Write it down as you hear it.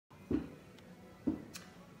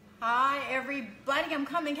Hi everybody, I'm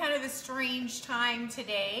coming kind of a strange time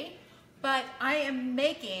today, but I am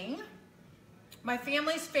making my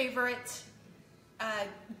family's favorite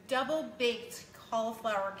double baked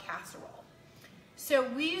cauliflower casserole. So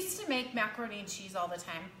we used to make macaroni and cheese all the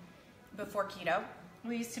time before keto.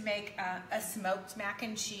 We used to make a smoked mac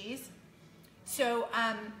and cheese. So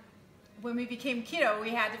when we became keto,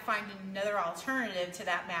 we had to find another alternative to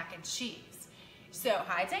that mac and cheese. So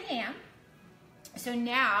hi Diane. So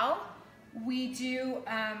now we do,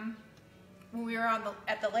 when we were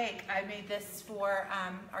at the lake, I made this for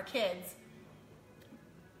our kids.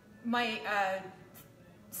 My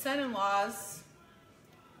son-in-laws,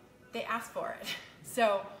 they asked for it.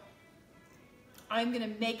 So I'm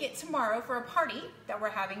gonna make it tomorrow for a party that we're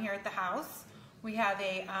having here at the house. We have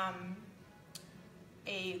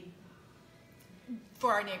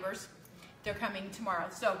for our neighbors, they're coming tomorrow.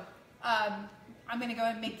 So I'm gonna go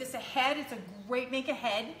and make this ahead. It's a great make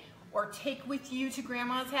ahead, or take with you to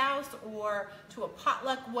grandma's house or to a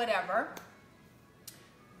potluck, whatever.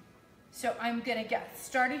 So I'm gonna get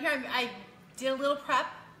started here. I did a little prep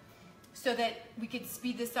so that we could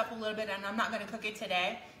speed this up a little bit, and I'm not gonna cook it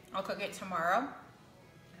today. I'll cook it tomorrow.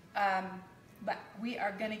 But we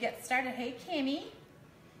are gonna get started. Hey, Kimmy.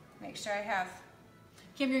 Make sure I have,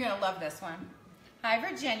 Kim, you're gonna love this one. Hi,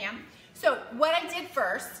 Virginia. So what I did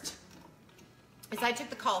first is I took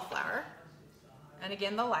the cauliflower, and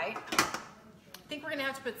again, the light. I think we're gonna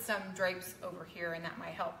have to put some drapes over here, and that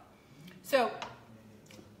might help. So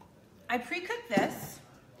I pre-cooked this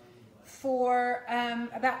for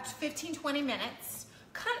about 15-20 minutes.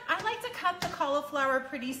 I like to cut the cauliflower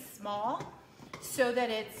pretty small so that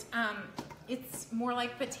it's more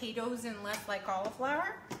like potatoes and less like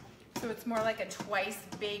cauliflower. So it's more like a twice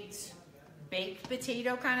baked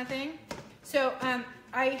potato kind of thing. So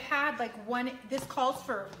I had like this calls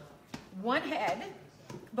for one head,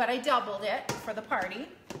 but I doubled it for the party.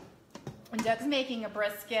 And Doug's making a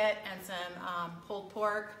brisket and some pulled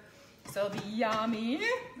pork, so it'll be yummy.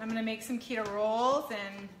 I'm gonna make some keto rolls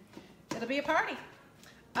and it'll be a party.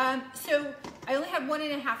 So I only had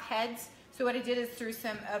 1.5 heads. So what I did is threw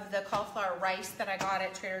some of the cauliflower rice that I got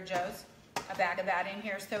at Trader Joe's, a bag of that in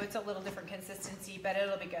here, so it's a little different consistency, but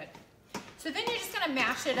it'll be good. So then you're just gonna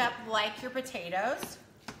mash it up like your potatoes.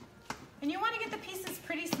 And you wanna get the pieces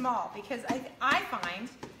pretty small, because I find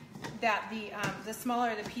that the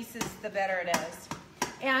smaller the pieces, the better it is.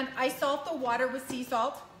 And I salt the water with sea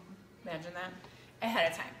salt, imagine that,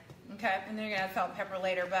 ahead of time, okay? And then you're gonna add salt and pepper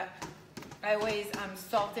later, but I always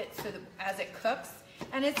salt it so that as it cooks.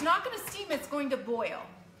 And it's not gonna steam, it's going to boil.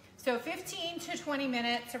 So 15 to 20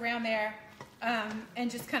 minutes around there, and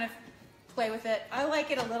just kind of play with it. I like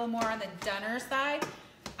it a little more on the dunner side.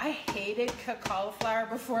 I hated cooked cauliflower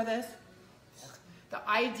before this. The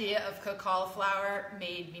idea of cooked cauliflower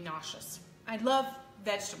made me nauseous. I love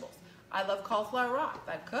vegetables. I love cauliflower raw,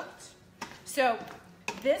 but cooked. So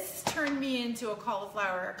this turned me into a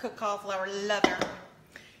cooked cauliflower lover.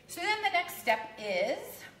 So then the next step is,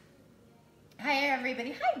 hi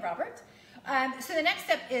everybody, hi Robert. So the next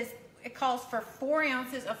step is, it calls for 4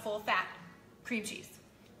 ounces of full fat cream cheese.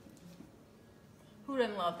 Who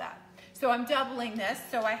doesn't love that? So I'm doubling this,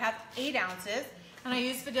 so I have 8 ounces, and I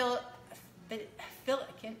use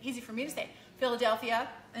easy for me to say, Philadelphia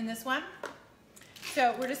in this one.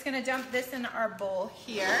 So we're just gonna dump this in our bowl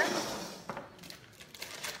here.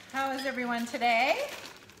 How is everyone today?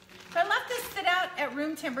 So I left this sit out at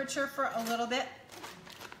room temperature for a little bit,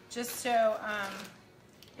 just so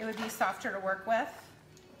it would be softer to work with.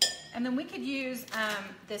 And then we could use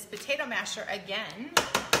this potato masher again.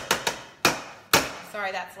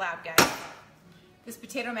 Sorry, that's loud, guys. This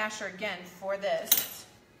potato masher again for this.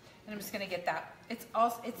 And I'm just gonna get that. It's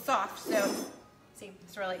soft, so see,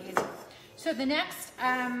 it's really easy. So the next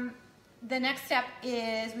step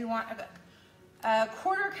is we want a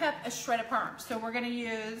 1/4 cup of shredded parm. So we're gonna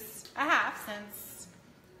use a half, since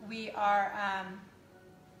we are,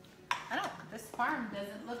 this parm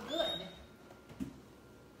doesn't look good.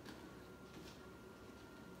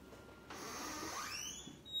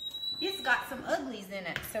 It's got some uglies in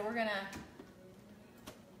it, so we're gonna,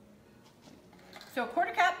 so a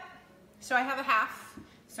 1/4 cup, so I have a half,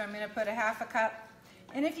 so I'm gonna put a 1/2 cup,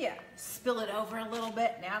 and if you spill it over a little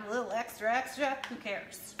bit, and add a little extra, who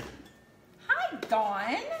cares? Hi,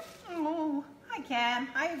 Dawn. Oh, hi, Cam.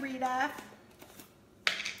 Hi, Rita.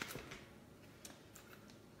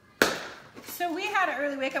 So we had an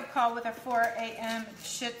early wake-up call with a 4 a.m.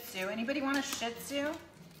 Shih Tzu. Anybody want a Shih Tzu?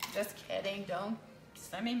 Just kidding, don't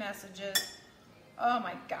send me messages. Oh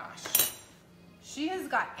my gosh. She has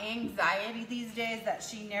got anxiety these days that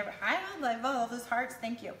she never, I love all those hearts,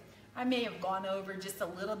 thank you. I may have gone over just a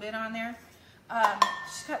little bit on there.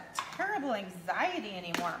 She's got terrible anxiety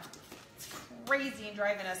anymore. It's crazy and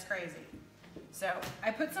driving us crazy. So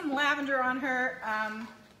I put some lavender on her.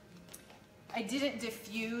 I didn't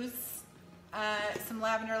diffuse some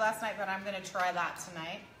lavender last night, but I'm gonna try that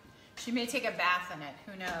tonight. She may take a bath in it,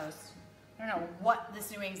 who knows? I don't know what this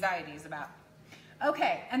new anxiety is about.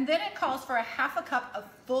 Okay, and then it calls for a ½ a cup of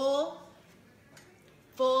full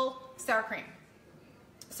sour cream.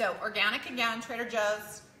 So organic again, Trader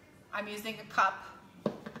Joe's. I'm using a cup.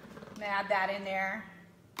 I'm gonna add that in there.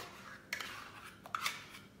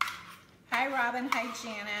 Hi Robin, hi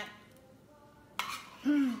Janet.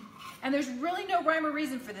 And there's really no rhyme or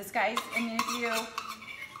reason for this, guys. I mean,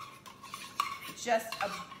 it's just a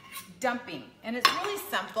dumping. And it's really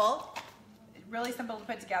simple to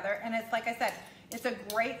put together. And it's, like I said, it's a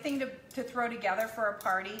great thing to throw together for a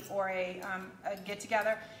party or a get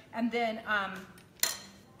together. And then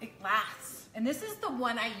it lasts. And this is the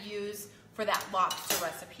one I use for that lobster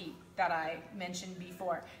recipe that I mentioned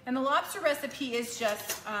before. And the lobster recipe is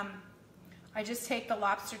just, I just take the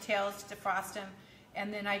lobster tails, defrost them,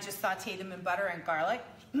 and then I just saute them in butter and garlic.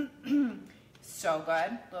 So good,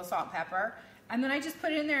 a little salt and pepper. And then I just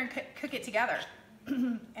put it in there and cook it together.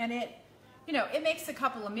 And it, you know, it makes a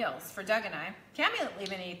couple of meals for Doug and I. Cammy will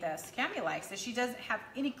even eat this. Cammy likes it. She doesn't have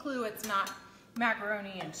any clue it's not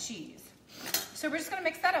macaroni and cheese. So we're just gonna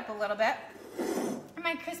mix that up a little bit. And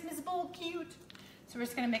my Christmas bowl cute. So we're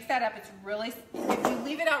just gonna mix that up. It's really, if you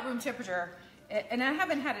leave it out room temperature, and I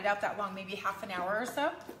haven't had it out that long, maybe ½ an hour or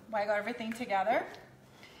so, while I got everything together.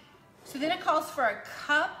 So then it calls for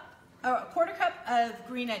a quarter cup of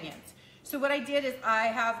green onions. So what I did is I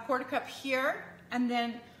have a quarter cup here, and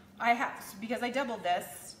then I have, because I doubled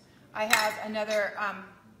this, I have another,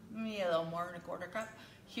 maybe a little more than a quarter cup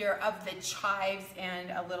here of the chives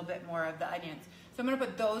and a little bit more of the onions. So I'm gonna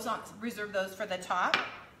put those on, reserve those for the top.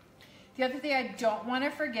 The other thing I don't wanna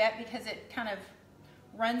forget, because it kind of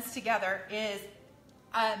runs together, is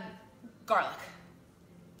garlic.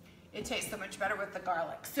 It tastes so much better with the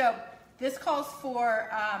garlic. So this calls for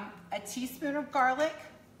a teaspoon of garlic,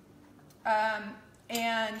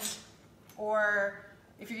 or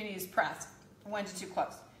if you're gonna use pressed, 1 to 2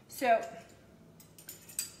 cloves. So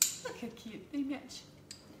look how cute they match.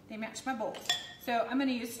 They match my bowls. So I'm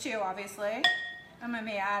gonna use 2, obviously. I'm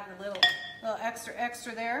gonna add a little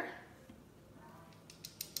extra there.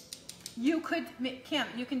 You could, Kim,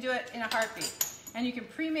 you can do it in a heartbeat. And you can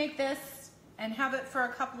pre-make this and have it for a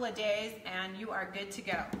couple of days and you are good to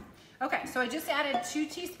go. Okay, so I just added 2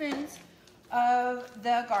 teaspoons of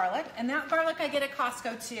the garlic. And that garlic I get at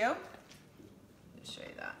Costco too. Let me show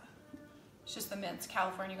you that. It's just the minced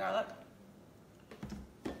California garlic.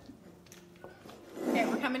 Okay,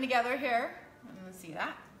 we're coming together here. Let's see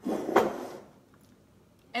that.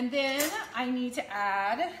 And then I need to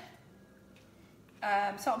add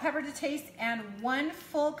salt and pepper to taste, and 1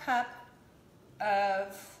 full cup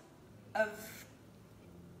of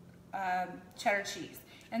cheddar cheese.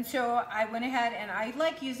 And so I went ahead, and I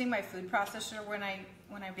like using my food processor when I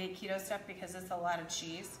bake keto stuff because it's a lot of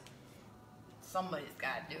cheese. Somebody's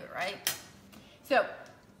got to do it, right? So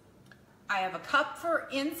I have a cup for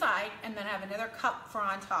inside, and then I have another cup for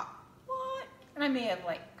on top. What? And I may have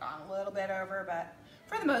like gone a little bit over, but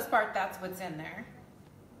for the most part, that's what's in there.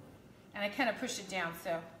 And I kind of push it down,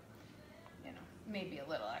 so, you know, maybe a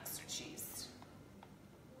little extra cheese.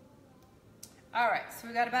 All right, so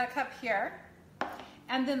we got about a cup here.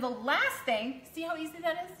 And then the last thing, see how easy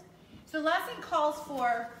that is? So the last thing calls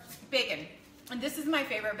for bacon. And this is my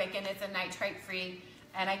favorite bacon. It's a nitrite-free,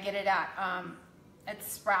 and I get it at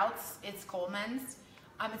Sprouts. It's Coleman's.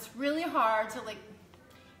 It's really hard to, like,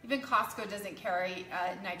 even Costco doesn't carry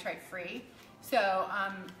nitrite-free. So,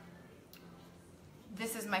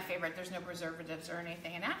 this is my favorite. There's no preservatives or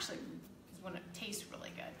anything, and actually is when it tastes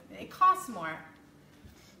really good. It costs more.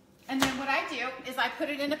 And then what I do is I put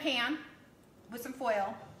it in a pan with some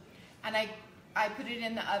foil, and I put it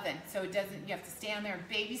in the oven so it doesn't, you have to stand there and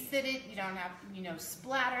babysit it. You don't have, you know,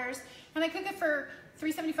 splatters. And I cook it for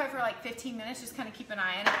 375 for like 15 minutes. Just kind of keep an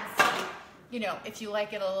eye on it and see, you know, if you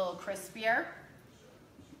like it a little crispier.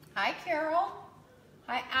 Hi, Carol.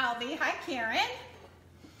 Hi, Albie. Hi, Karen.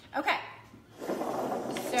 Okay.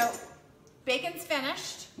 So bacon's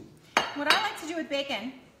finished. What I like to do with bacon, I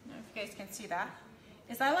don't know if you guys can see that,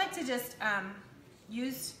 is I like to just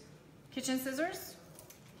use kitchen scissors.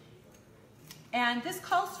 And this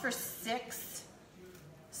calls for 6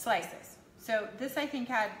 slices. So this I think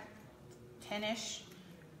had 10-ish,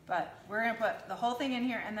 but we're gonna put the whole thing in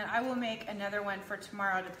here, and then I will make another one for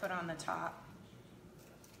tomorrow to put on the top.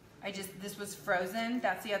 This was frozen.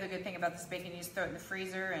 That's the other good thing about this bacon. You just throw it in the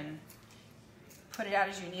freezer and put it out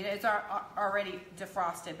as you need it. It's already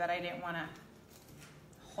defrosted, but I didn't want to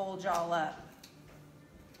hold y'all up.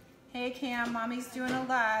 Hey Cam, mommy's doing a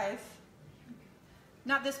live.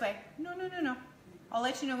 Not this way. No, no, no, no. I'll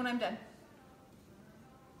let you know when I'm done.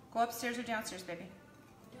 Go upstairs or downstairs, baby?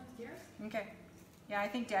 Downstairs? Okay. Yeah, I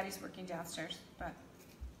think Daddy's working downstairs, but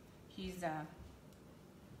he's,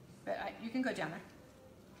 you can go down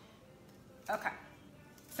there. Okay.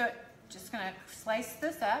 So, just gonna slice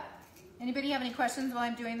this up. Anybody have any questions while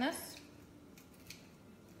I'm doing this?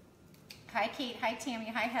 Hi Kate, hi Tammy,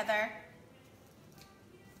 hi Heather.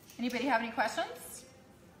 Anybody have any questions?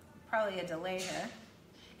 Probably a delay here.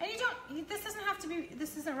 And this doesn't have to be,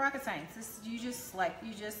 this isn't rocket science. You just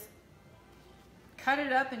cut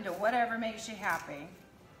it up into whatever makes you happy.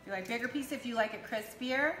 If you like bigger piece, if you like it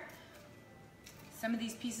crispier. Some of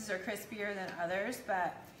these pieces are crispier than others,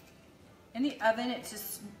 but in the oven, it's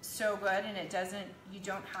just so good and you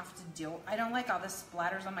don't have to deal. I don't like all the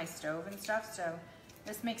splatters on my stove and stuff, so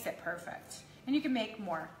this makes it perfect. And you can make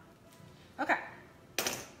more. Okay.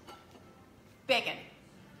 Bacon.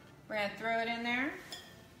 We're gonna throw it in there.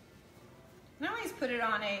 And I always put it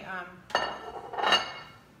on a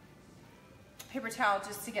paper towel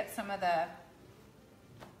just to get some of the,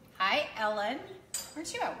 hi Ellen,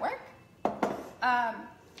 aren't you at work?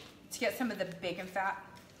 To get some of the bacon fat.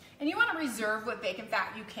 And you want to reserve what bacon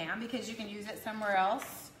fat you can because you can use it somewhere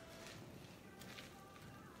else.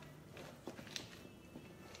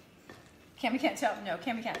 Cami can't tell. No,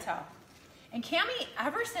 Cami can't tell. And Cami,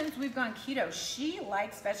 ever since we've gone keto, she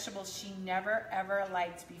likes vegetables she never ever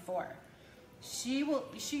liked before. She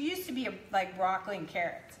used to be like broccoli and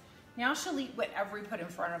carrots. Now she'll eat whatever we put in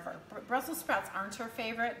front of her. Brussels sprouts aren't her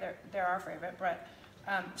favorite. They're our favorite, but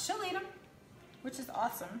she'll eat them, which is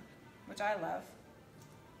awesome, which I love.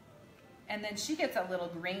 And then she gets a little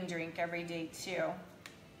green drink every day too.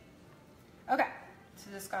 Okay,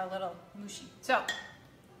 so this got a little mushy. So,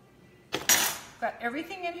 got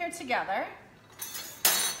everything in here together.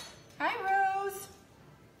 Hi, Rose.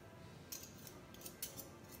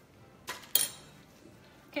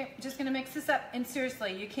 Okay, just gonna mix this up, and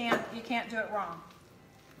seriously, you can't do it wrong.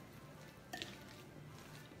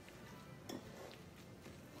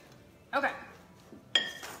 Okay.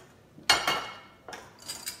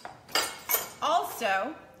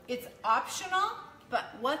 Also, it's optional,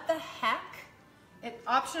 but what the heck? It's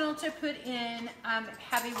optional to put in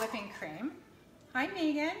heavy whipping cream. Hi,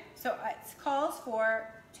 Megan. So it calls for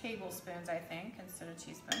tablespoons, I think, instead of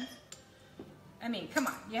teaspoons. I mean, come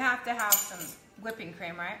on, you have to have some whipping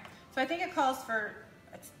cream, right? So I think it calls for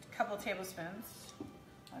a couple tablespoons.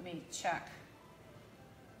 Let me check.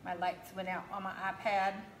 My lights went out on my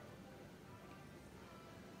iPad.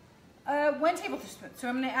 1 tablespoon. So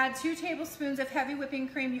I'm going to add 2 tablespoons of heavy whipping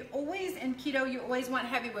cream. You always, in keto, you always want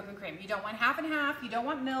heavy whipping cream. You don't want half and half. You don't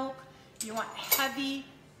want milk. You want heavy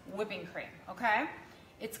whipping cream, okay?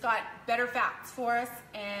 It's got better fats for us,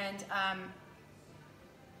 and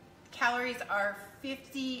calories are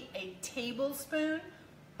 50 a tablespoon,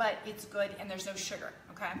 but it's good and there's no sugar,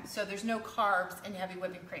 okay? So there's no carbs in heavy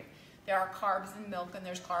whipping cream. There are carbs in milk and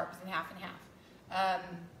there's carbs in half and half.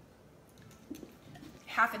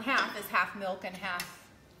 Half and half is half milk and half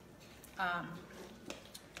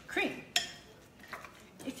cream.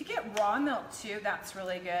 If you get raw milk too, that's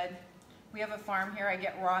really good. We have a farm here. I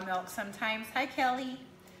get raw milk sometimes. Hi, Kelly.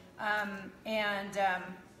 I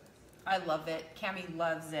love it. Cami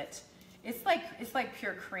loves it. It's like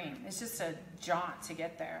pure cream. It's just a jaunt to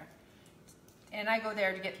get there. And I go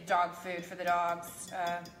there to get dog food for the dogs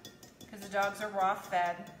because the dogs are raw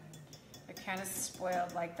fed. They're kind of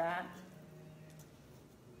spoiled like that.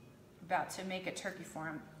 About to make a turkey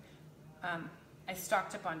for them. I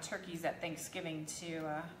stocked up on turkeys at Thanksgiving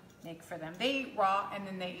to make for them. They eat raw and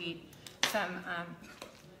then they eat some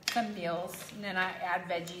meals, and then I add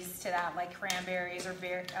veggies to that, like cranberries or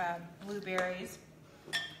blueberries.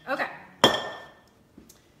 Okay,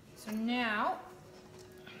 so now,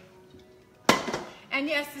 and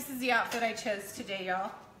yes, this is the outfit I chose today,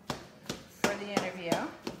 y'all, for the interview,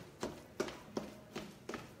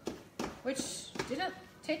 which didn't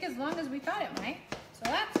take as long as we thought it might, so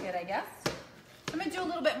that's good, I guess. I'm gonna do a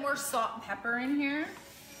little bit more salt and pepper in here.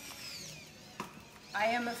 I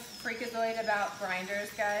am a freakazoid about grinders,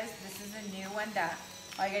 guys. This is a new one that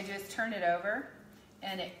all you gotta do is turn it over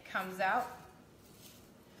and it comes out.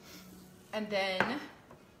 And then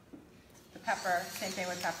the pepper, same thing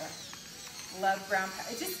with pepper. Love ground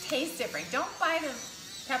pepper. It just tastes different. Don't buy the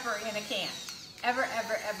pepper in a can. Ever,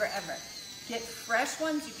 ever, ever, ever. Get fresh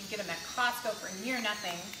ones. You can get them at Costco for near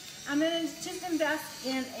nothing. I'm gonna just invest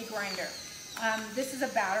in a grinder. This is a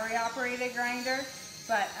battery operated grinder,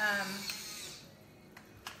 but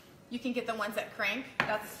you can get the ones that crank.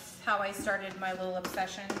 That's how I started my little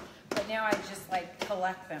obsession. But now I just like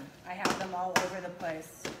collect them. I have them all over the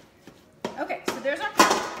place. Okay, so there's our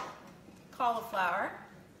cauliflower.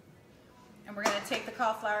 And we're gonna take the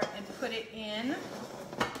cauliflower and put it in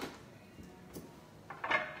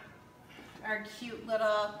our cute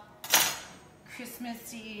little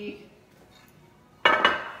Christmassy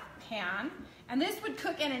pan. And this would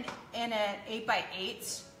cook in an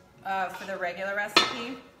 8x8 for the regular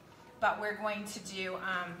recipe, but we're going to do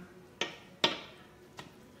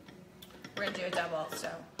a double. So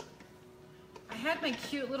I had my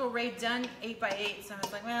cute little Rae Dunn 8x8, so I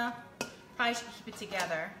was like, well, probably should keep it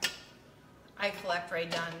together. I collect Rae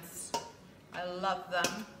Dunns. I love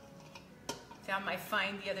them. Found my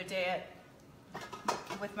find the other day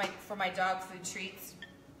for my dog food treats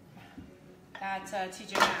at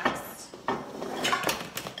TJ Maxx.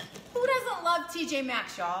 Who doesn't love TJ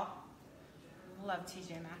Maxx, y'all? Love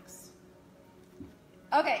TJ Maxx.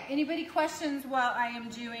 Okay, anybody questions while I am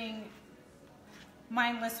doing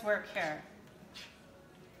mindless work here?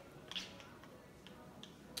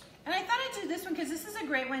 And I thought I'd do this one because this is a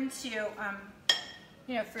great one to,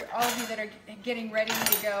 you know, for all of you that are getting ready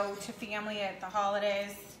to go to family at the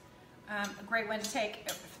holidays. A great one to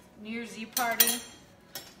take a New Year's Eve party.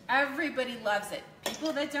 Everybody loves it.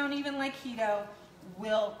 People that don't even like keto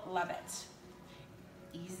will love it.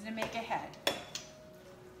 Easy to make ahead.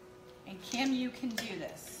 And Kim, you can do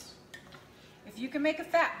this. If you can make a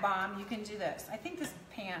fat bomb, you can do this. I think this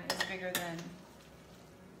pan is bigger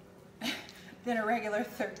than a regular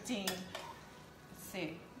 13. Let's see,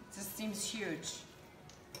 it just seems huge.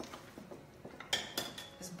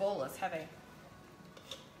 This bowl is heavy.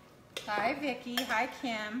 Hi Vicki, hi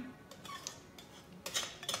Kim.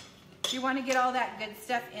 You want to get all that good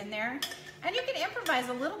stuff in there. And you can improvise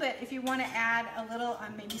a little bit if you want to add a little,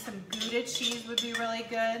 maybe some Gouda cheese would be really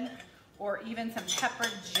good, or even some pepper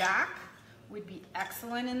jack would be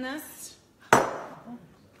excellent in this. Oh,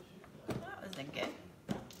 that wasn't good.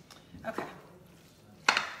 Okay.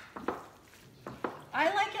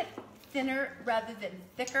 I like it thinner rather than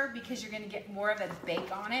thicker because you're going to get more of a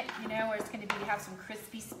bake on it, you know, where it's going to be have some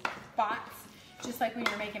crispy spots, just like when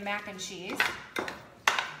you're making mac and cheese.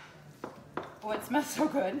 Oh, it smells so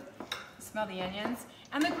good. Smell the onions.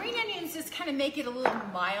 And the green onions just kind of make it a little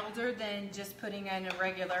milder than just putting in a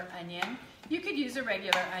regular onion. You could use a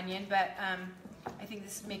regular onion, but I think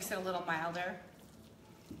this makes it a little milder.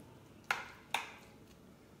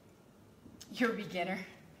 You're a beginner.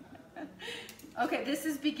 Okay, this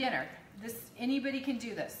is beginner. Anybody can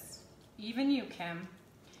do this. Even you, Kim.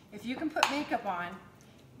 If you can put makeup on,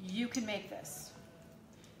 you can make this.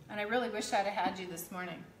 And I really wish I'd have had you this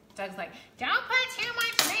morning. Doug's like, don't put too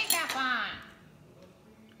much makeup on.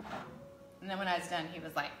 And then when I was done, he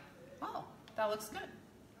was like, oh, that looks good.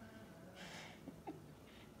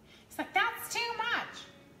 He's like, that's too much.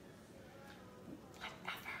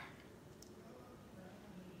 Whatever.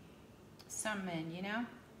 Some men, you know?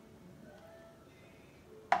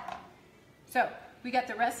 So we got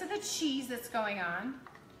the rest of the cheese that's going on.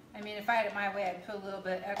 I mean, if I had it my way, I'd put a little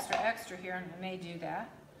bit extra here, and I may do that.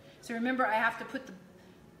 So remember, I have to put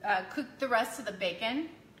cook the rest of the bacon,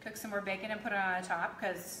 cook some more bacon and put it on the top,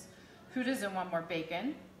 because who doesn't want more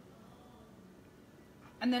bacon?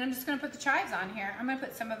 And then I'm just going to put the chives on here. I'm going to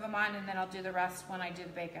put some of them on, and then I'll do the rest when I do the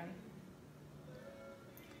bacon.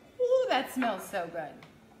 Ooh, that smells so good.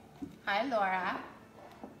 Hi, Laura.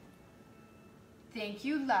 Thank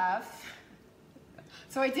you, love.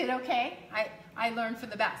 So I did okay. I learned from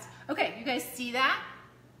the best. Okay, you guys see that?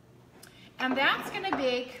 And that's going to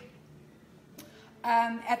bake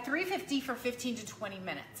at 350 for 15 to 20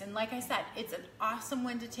 minutes. And like I said, it's an awesome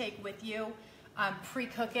one to take with you.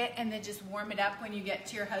 Pre-cook it and then just warm it up when you get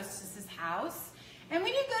to your hostess's house. And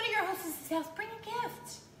when you go to your hostess's house, bring a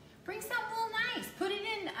gift. Bring something a little nice. Put it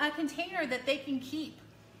in a container that they can keep.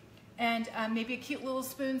 And maybe a cute little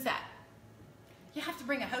spoon set. You have to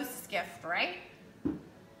bring a hostess gift, right?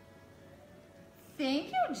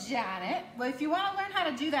 Thank you, Janet. Well, if you want to learn how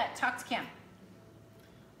to do that, talk to Kim.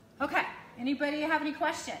 Okay. Anybody have any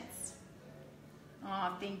questions?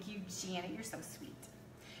 Oh, thank you, Janet. You're so sweet.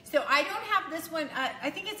 So I don't have this one. I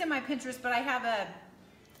think it's in my Pinterest, but I have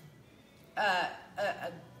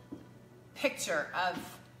a picture of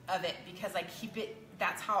it because I keep it.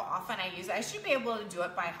 That's how often I use it. I should be able to do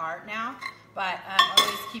it by heart now, but I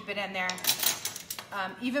always keep it in there.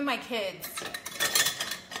 Even my kids,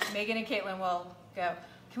 Megan and Caitlin, will go,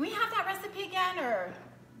 can we have that recipe again? Or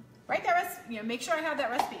write that recipe, you know, make sure I have that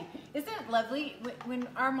recipe. Isn't it lovely when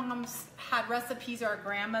our moms had recipes or our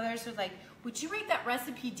grandmothers were like, would you write that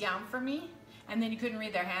recipe down for me? And then you couldn't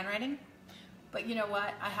read their handwriting. But you know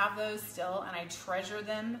what? I have those still and I treasure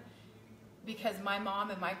them because my mom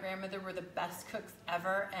and my grandmother were the best cooks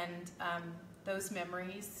ever, and those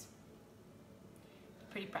memories,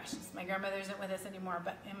 pretty precious. My grandmother isn't with us anymore,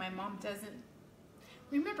 and my mom doesn't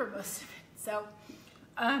remember most of it. So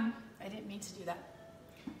I didn't mean to do that.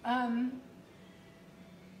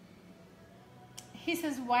 He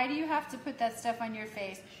says, why do you have to put that stuff on your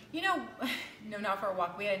face? You know, no, not for a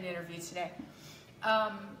walk. We had an interview today.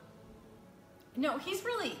 No, he's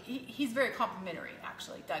very complimentary,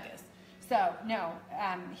 actually, Doug is. So, no,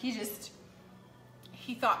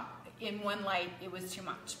 he thought in one light it was too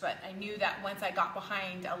much, but I knew that once I got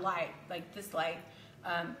behind a light, like this light,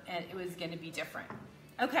 and it was going to be different.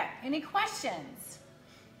 Okay, any questions?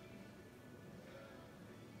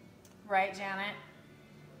 Right, Janet?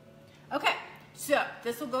 Okay, so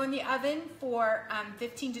this will go in the oven for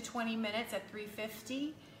 15 to 20 minutes at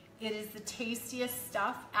 350. It is the tastiest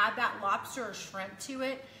stuff. Add that lobster or shrimp to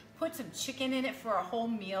it. Put some chicken in it for a whole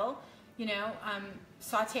meal. You know,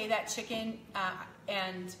 saute that chicken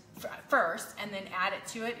first, and then add it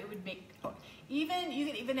to it. It would make you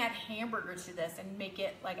could even add hamburger to this and make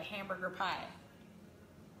it like a hamburger pie.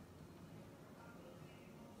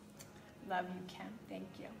 Love you, Kim. Thank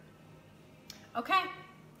you. Okay,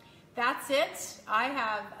 that's it. I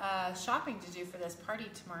have shopping to do for this party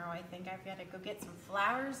tomorrow. I think I've got to go get some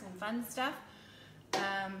flowers and fun stuff.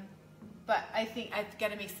 But I think I've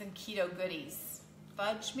got to make some keto goodies.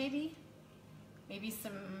 Fudge, maybe? Maybe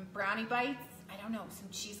some brownie bites. I don't know, some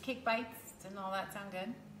cheesecake bites. Doesn't all that sound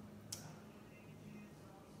good?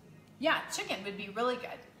 Yeah, chicken would be really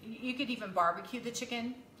good. You could even barbecue the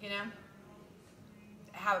chicken, you know?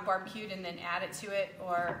 Have it barbecued and then add it to it,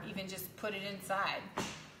 or even just put it inside.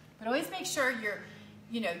 But always make sure you're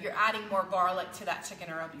adding more garlic to that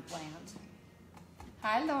chicken or it'll be bland.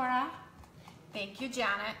 Hi, Laura. Thank you,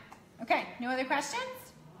 Janet. Okay, no other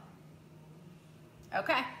questions?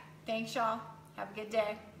 Okay, thanks, y'all. Have a good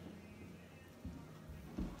day.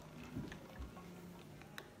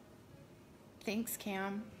 Thanks,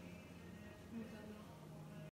 Cam.